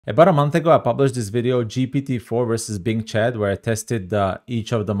About a month ago, I published this video, GPT-4 versus BingChat, where I tested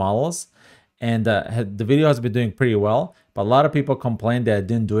each of the models. And the video has been doing pretty well, but a lot of people complained that I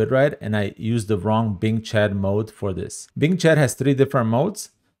didn't do it right and I used the wrong BingChat mode for this. BingChat has 3 different modes: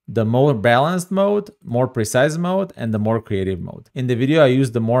 the more balanced mode, more precise mode, and the more creative mode. In the video, I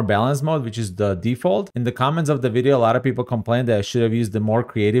used the more balanced mode, which is the default. In the comments of the video, a lot of people complained that I should have used the more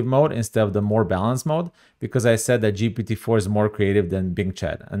creative mode instead of the more balanced mode, because I said that GPT-4 is more creative than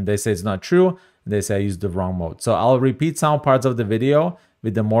BingChat. And they say it's not true. They say I used the wrong mode. So I'll repeat some parts of the video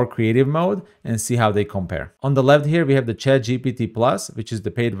with the more creative mode and see how they compare. On the left here, we have the Chat GPT Plus, which is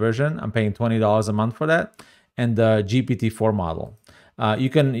the paid version. I'm paying $20 a month for that. And the GPT-4 model. You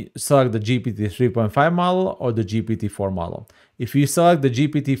can select the GPT 3.5 model or the GPT-4 model. If you select the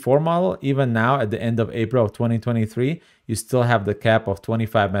GPT-4 model, even now at the end of April of 2023, you still have the cap of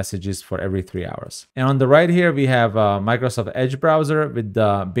 25 messages for every 3 hours. And on the right here, we have Microsoft Edge browser with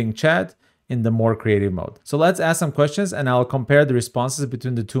the Bing Chat in the more creative mode. So let's ask some questions and I'll compare the responses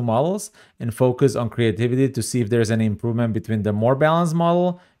between the 2 models and focus on creativity to see if there's any improvement between the more balanced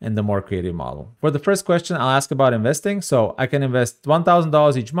model and the more creative model. For the first question, I'll ask about investing. So I can invest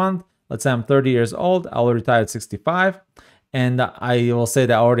 $1,000 each month. Let's say I'm 30 years old. I'll retire at 65. And I will say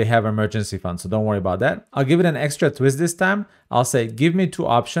that I already have an emergency fund, so don't worry about that. I'll give it an extra twist this time. I'll say, give me 2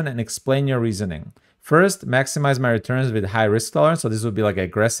 options and explain your reasoning. First, maximize my returns with high risk tolerance. So this would be like an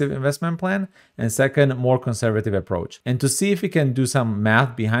aggressive investment plan. And second, more conservative approach. And to see if we can do some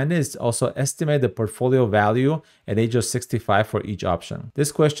math behind it, is also estimate the portfolio value at age of 65 for each option.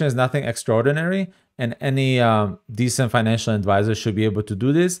 This question is nothing extraordinary, and any decent financial advisor should be able to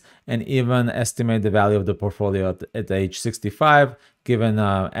do this and even estimate the value of the portfolio at age 65, given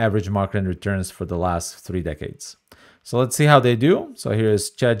average market returns for the last 3 decades. So let's see how they do. So here's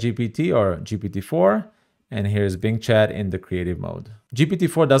ChatGPT or GPT-4, and here's BingChat in the creative mode.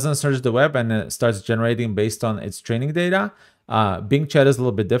 GPT-4 doesn't search the web and it starts generating based on its training data. BingChat is a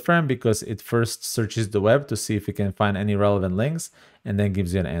little bit different because it first searches the web to see if it can find any relevant links and then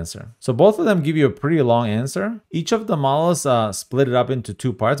gives you an answer. So both of them give you a pretty long answer. Each of the models split it up into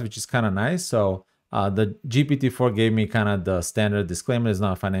 2 parts, which is kind of nice. So the GPT-4 gave me kind of the standard disclaimer, it's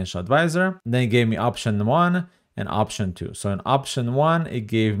not a financial advisor. And then it gave me option 1 and option 2. So in option 1, it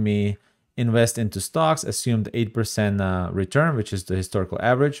gave me invest into stocks, assumed 8% return, which is the historical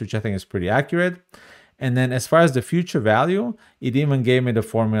average, which I think is pretty accurate. And then as far as the future value, it even gave me the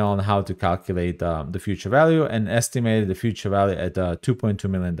formula on how to calculate the future value and estimated the future value at $2.2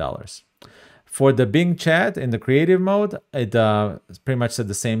 million. For the Bing Chat in the creative mode, it pretty much said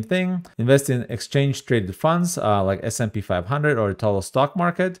the same thing. Invest in exchange traded funds like S&P 500 or the total stock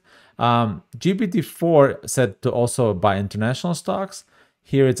market. GPT-4 said to also buy international stocks.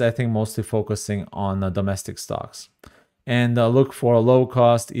 Here it's, I think, mostly focusing on domestic stocks. And look for low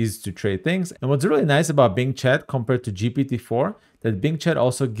cost, easy to trade things. And what's really nice about Bing Chat compared to GPT-4, that Bing Chat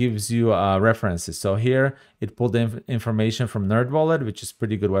also gives you references. So here it pulled in information from NerdWallet, which is a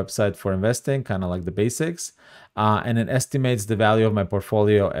pretty good website for investing, kind of like the basics. And it estimates the value of my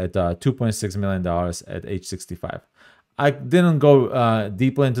portfolio at $2.6 million at age 65. I didn't go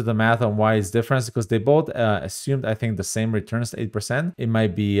deeply into the math on why it's different because they both assumed, I think, the same returns, 8%. It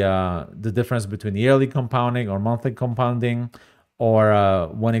might be the difference between yearly compounding or monthly compounding, or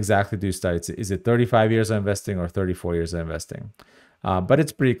when exactly do you start? Is it 35 years of investing or 34 years of investing? But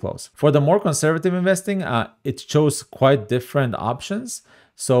it's pretty close. For the more conservative investing, it chose quite different options.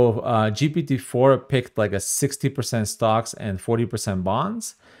 So GPT-4 picked like a 60% stocks and 40%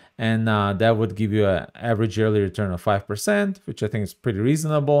 bonds. And that would give you an average yearly return of 5%, which I think is pretty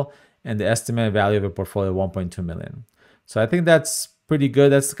reasonable. And the estimated value of a portfolio, 1.2 million. So I think that's pretty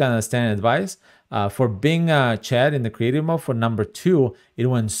good. That's kind of standard advice. For Bing Chat in the creative mode, for number 2, it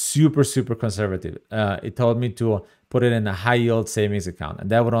went super conservative. It told me to put it in a high yield savings account.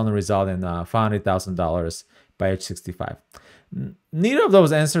 And that would only result in $500,000 by age 65. Neither of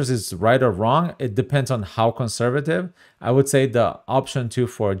those answers is right or wrong. It depends on how conservative. I would say the option 2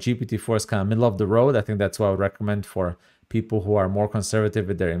 for GPT-4 is kind of middle of the road. I think that's what I would recommend for people who are more conservative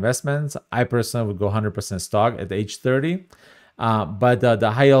with their investments. I personally would go 100% stock at age 30. But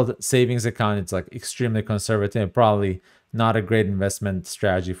the high yield savings account, it's like extremely conservative and probably not a great investment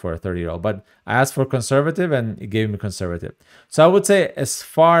strategy for a 30-year-old. But I asked for conservative and it gave me conservative. So I would say as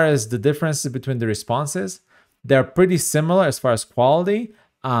far as the differences between the responses, they're pretty similar as far as quality.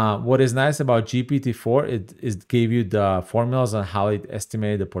 What is nice about GPT-4, it gave you the formulas on how it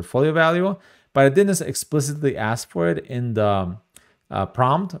estimated the portfolio value, but it didn't explicitly ask for it in the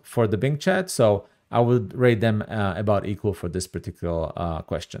prompt for the Bing Chat. So I would rate them about equal for this particular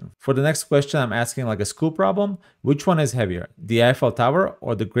question. For the next question, I'm asking like a school problem. Which one is heavier, the Eiffel Tower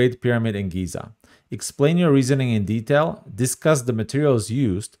or the Great Pyramid in Giza? Explain your reasoning in detail, discuss the materials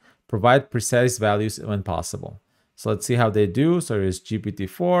used, provide precise values when possible. So let's see how they do. So here's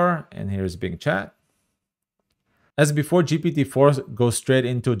GPT-4 and here's BingChat. As before, GPT-4 goes straight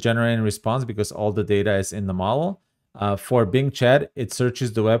into generating response because all the data is in the model. For BingChat, it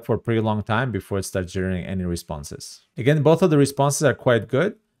searches the web for a pretty long time before it starts generating any responses. Again, both of the responses are quite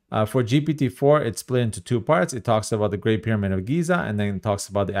good. For GPT-4, it's split into two parts. It talks about the Great Pyramid of Giza and then it talks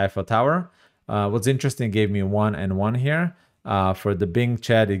about the Eiffel Tower. What's interesting, it gave me 1 and 1 here. For the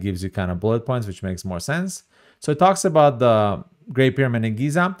BingChat, it gives you kind of bullet points, which makes more sense. So it talks about the Great Pyramid in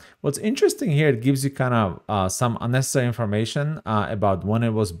Giza. What's interesting here, it gives you kind of some unnecessary information about when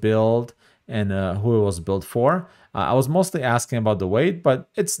it was built and who it was built for. I was mostly asking about the weight, but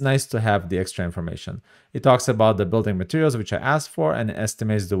it's nice to have the extra information. It talks about the building materials, which I asked for, and it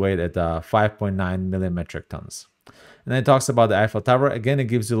estimates the weight at 5.9 million metric tons. And then it talks about the Eiffel Tower. Again, it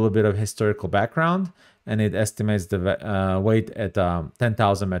gives you a little bit of historical background, and it estimates the weight at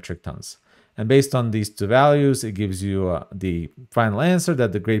 10,000 metric tons. And based on these two values, it gives you the final answer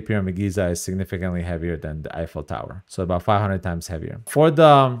that the Great Pyramid of Giza is significantly heavier than the Eiffel Tower. So about 500 times heavier. For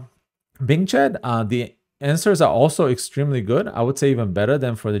the BingChat, the answers are also extremely good. I would say even better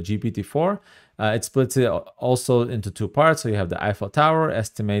than for the GPT-4. It splits it also into two parts. So you have the Eiffel Tower,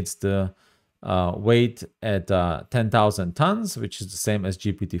 estimates the weight at 10,000 tons, which is the same as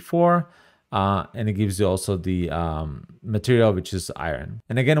GPT-4. And it gives you also the material, which is iron.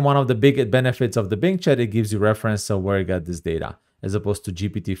 And again, one of the big benefits of the BingChat, it gives you reference of where you got this data, as opposed to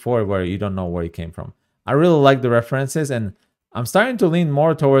GPT-4, where you don't know where it came from. I really like the references, and I'm starting to lean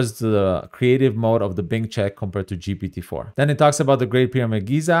more towards the creative mode of the BingChat compared to GPT-4. Then it talks about the Great Pyramid of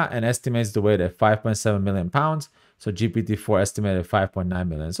Giza and estimates the weight at 5.7 million pounds. So GPT-4 estimated 5.9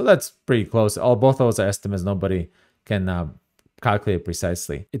 million. So that's pretty close. Both those are estimates. Nobody can calculate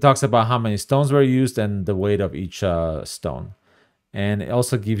precisely. It talks about how many stones were used and the weight of each stone. And it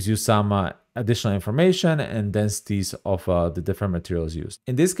also gives you some additional information and densities of the different materials used.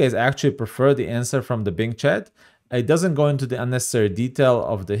 In this case, I actually prefer the answer from the BingChat. It doesn't go into the unnecessary detail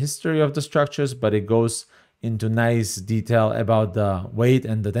of the history of the structures, but it goes into nice detail about the weight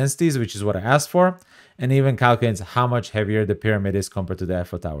and the densities, which is what I asked for, and even calculates how much heavier the pyramid is compared to the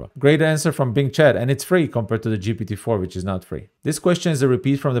Eiffel Tower. Great answer from BingChat, and it's free compared to the GPT-4, which is not free. This question is a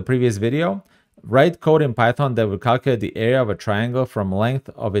repeat from the previous video. Write code in Python that will calculate the area of a triangle from length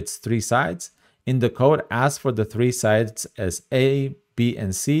of its 3 sides. In the code, ask for the 3 sides as A, B,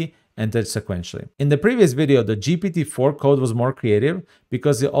 and C, entered sequentially. In the previous video, the GPT-4 code was more creative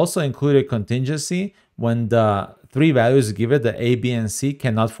because it also included contingency when the 3 values given, the A, B, and C,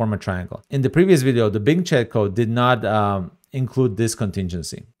 cannot form a triangle. In the previous video, the BingChat code did not include this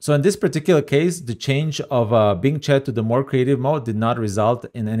contingency. So in this particular case, the change of BingChat to the more creative mode did not result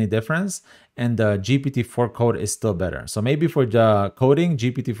in any difference, and the GPT-4 code is still better. So maybe for the coding,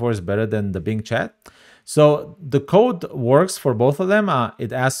 GPT-4 is better than the BingChat. So the code works for both of them.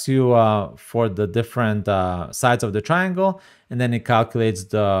 It asks you for the different sides of the triangle, and then it calculates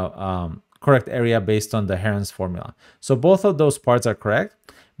the correct area based on the Heron's formula. So both of those parts are correct.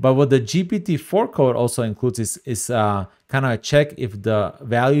 But what the GPT-4 code also includes is kind of a check if the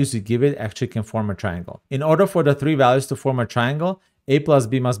values you give it actually can form a triangle. In order for the 3 values to form a triangle, A plus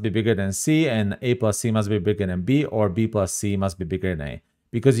B must be bigger than C, and A plus C must be bigger than B, or B plus C must be bigger than A.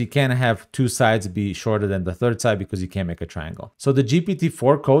 Because you can't have 2 sides be shorter than the 3rd side because you can't make a triangle. So the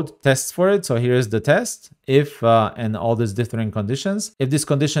GPT-4 code tests for it. So here's the test. If and all these different conditions. If this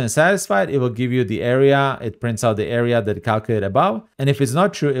condition is satisfied, it will give you the area. It prints out the area that it calculated above. And if it's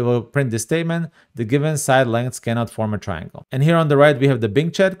not true, it will print the statement, the given side lengths cannot form a triangle. And here on the right, we have the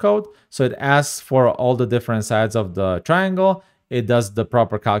BingChat code. So it asks for all the different sides of the triangle. It does the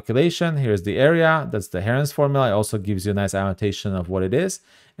proper calculation. Here's the area. That's the Heron's formula. It also gives you a nice annotation of what it is.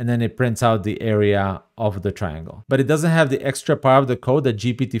 And then it prints out the area of the triangle. But it doesn't have the extra part of the code that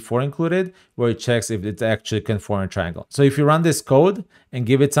GPT-4 included, where it checks if it actually can form a triangle. So if you run this code and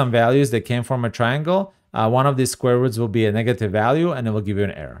give it some values that can form a triangle, one of these square roots will be a negative value and it will give you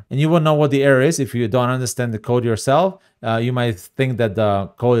an error. And you will know what the error is if you don't understand the code yourself. You might think that the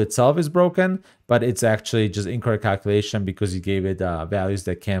code itself is broken, but it's actually just incorrect calculation because you gave it values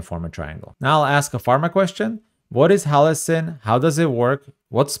that can't form a triangle. Now I'll ask a pharma question. What is halicin? How does it work?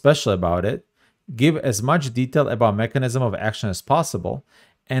 What's special about it? Give as much detail about mechanism of action as possible.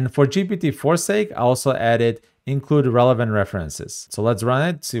 And for GPT-4's sake, I also added include relevant references. So let's run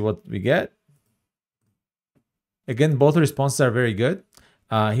it, see what we get. Again, both responses are very good.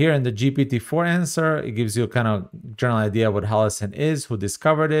 Here in the GPT-4 answer, it gives you a kind of general idea what halicin is, who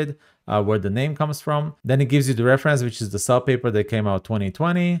discovered it, where the name comes from. Then it gives you the reference, which is the Cell paper that came out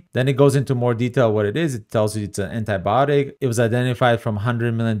 2020. Then it goes into more detail what it is. It tells you it's an antibiotic. It was identified from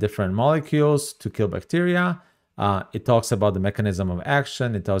 100 million different molecules to kill bacteria. It talks about the mechanism of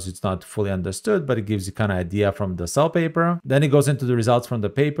action. It tells you it's not fully understood, but it gives you kind of idea from the Cell paper. Then it goes into the results from the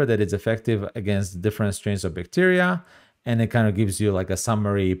paper that it's effective against different strains of bacteria. And it kind of gives you like a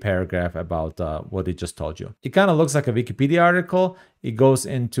summary paragraph about what it just told you. It kind of looks like a Wikipedia article. It goes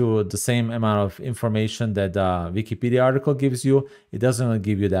into the same amount of information that the Wikipedia article gives you. It doesn't really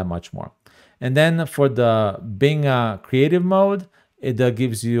give you that much more. And then for the Bing creative mode, it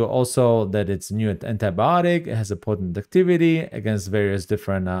gives you also that it's new antibiotic. It has a potent activity against various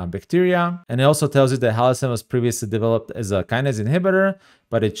different bacteria. And it also tells you that halicin was previously developed as a kinase inhibitor,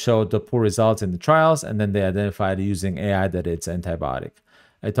 but it showed the poor results in the trials. And then they identified using AI that it's antibiotic.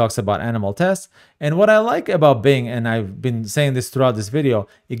 It talks about animal tests. And what I like about Bing, and I've been saying this throughout this video,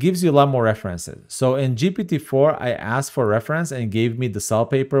 it gives you a lot more references. So in GPT-4, I asked for reference and it gave me the Cell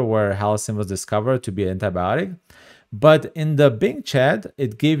paper where halicin was discovered to be antibiotic. But in the BingChat,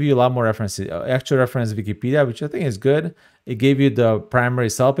 it gave you a lot more references. Actual reference Wikipedia, which I think is good. It gave you the primary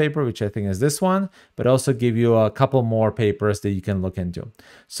Cell paper, which I think is this one, but also give you a couple more papers that you can look into.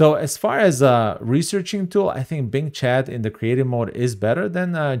 So as far as a researching tool, I think BingChat in the creative mode is better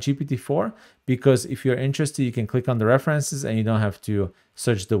than GPT-4, because if you're interested, you can click on the references and you don't have to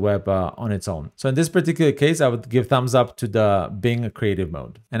search the web on its own. So in this particular case, I would give thumbs up to the Bing creative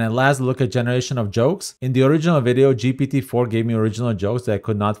mode. And at last, look at generation of jokes. In the original video, GPT-4 gave me original jokes that I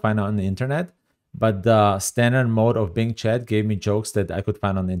could not find on the internet. But the standard mode of BingChat gave me jokes that I could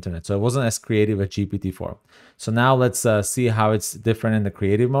find on the internet. So it wasn't as creative as GPT-4. So now let's see how it's different in the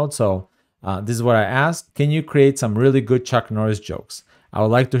creative mode. So this is what I asked. Can you create some really good Chuck Norris jokes? I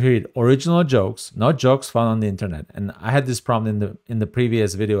would like to hear it original jokes, not jokes found on the internet. And I had this problem in the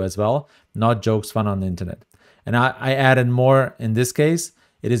previous video as well, not jokes found on the internet. And I added more in this case.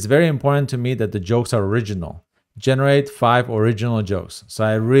 It is very important to me that the jokes are original. Generate 5 original jokes. So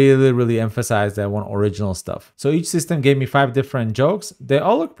I really emphasize that I want original stuff. So each system gave me 5 different jokes. They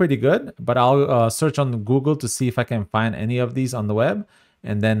all look pretty good, but I'll search on Google to see if I can find any of these on the web.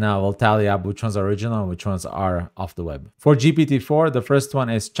 And then we'll tally up which ones are original and which ones are off the web. For GPT-4, the first one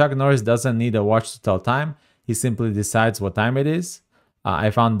is Chuck Norris doesn't need a watch to tell time. He simply decides what time it is.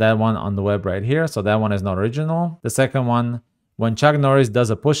 I found that one on the web right here. So that one is not original. The second one, when Chuck Norris does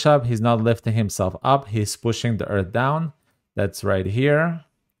a push-up, he's not lifting himself up. He's pushing the earth down. That's right here.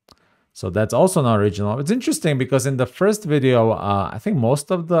 So that's also not original. It's interesting because in the first video, I think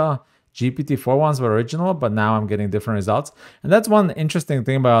most of the GPT-4 ones were original, but now I'm getting different results. And that's one interesting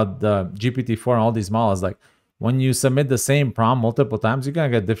thing about the GPT-4 and all these models. Like when you submit the same prompt multiple times, you're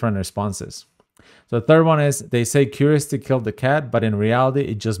going to get different responses. So the third one is they say Curiosity killed the cat, but in reality,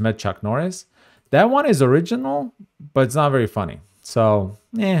 it just met Chuck Norris. That one is original, but it's not very funny. So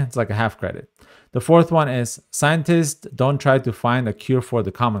yeah, it's like a half credit. The fourth one is scientists don't try to find a cure for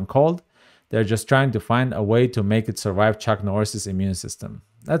the common cold. They're just trying to find a way to make it survive Chuck Norris's immune system.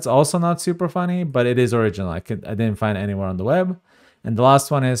 That's also not super funny, but it is original. I didn't find it anywhere on the web. And the last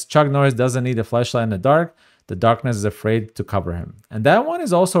one is Chuck Norris doesn't need a flashlight in the dark. The darkness is afraid to cover him. And that one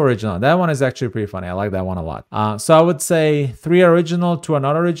is also original. That one is actually pretty funny. I like that one a lot. So I would say 3 are original, 2 are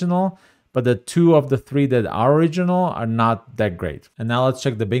not original. But the 2 of the 3 that are original are not that great. And now let's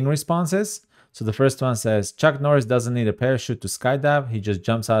check the Bing responses. So the first one says, Chuck Norris doesn't need a parachute to skydive. He just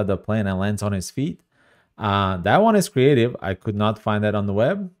jumps out of the plane and lands on his feet. That one is creative. I could not find that on the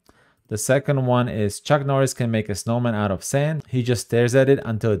web. The second one is Chuck Norris can make a snowman out of sand. He just stares at it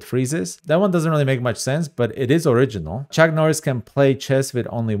until it freezes. That one doesn't really make much sense, but it is original. Chuck Norris can play chess with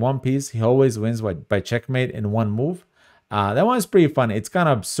only one piece. He always wins by checkmate in one move. That one is pretty funny. It's kind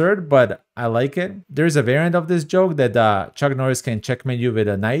of absurd, but I like it. There's a variant of this joke that Chuck Norris can checkmate you with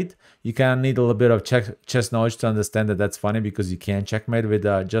a knight. You kind of need a little bit of chess knowledge to understand that that's funny because you can't checkmate with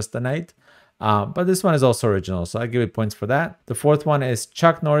just a knight. But this one is also original, so I give it points for that. The fourth one is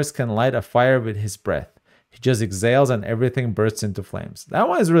Chuck Norris can light a fire with his breath. He just exhales and everything bursts into flames. That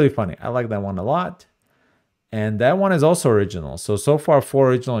one is really funny. I like that one a lot. And that one is also original. So far 4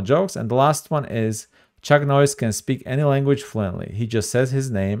 original jokes. And the last one is Chuck Norris can speak any language fluently. He just says his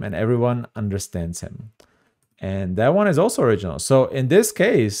name and everyone understands him. And that one is also original. So in this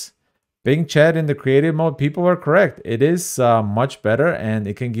case, BingChat in the creative mode, people are correct. It is much better and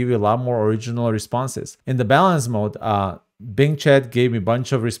it can give you a lot more original responses. In the balance mode, BingChat gave me a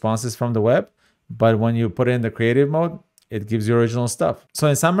bunch of responses from the web, but when you put it in the creative mode, it gives you original stuff. So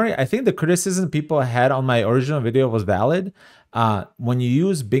in summary, I think the criticism people had on my original video was valid. When you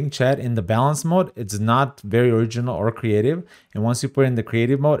use BingChat in the balance mode, it's not very original or creative. And once you put it in the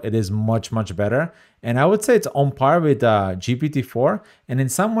creative mode, it is much, much better. And I would say it's on par with GPT-4. And in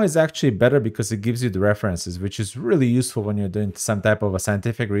some ways, actually better because it gives you the references, which is really useful when you're doing some type of a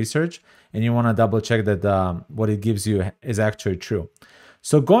scientific research and you want to double check that what it gives you is actually true.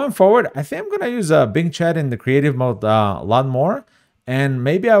 So going forward, I think I'm going to use BingChat in the creative mode a lot more. And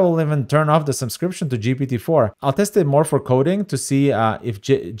maybe I will even turn off the subscription to GPT-4. I'll test it more for coding to see if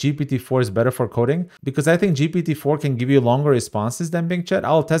GPT-4 is better for coding, because I think GPT-4 can give you longer responses than BingChat.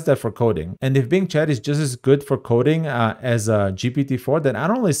 I'll test that for coding. And if BingChat is just as good for coding as GPT-4, then I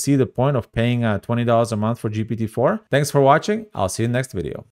don't really see the point of paying $20 a month for GPT-4. Thanks for watching. I'll see you in the next video.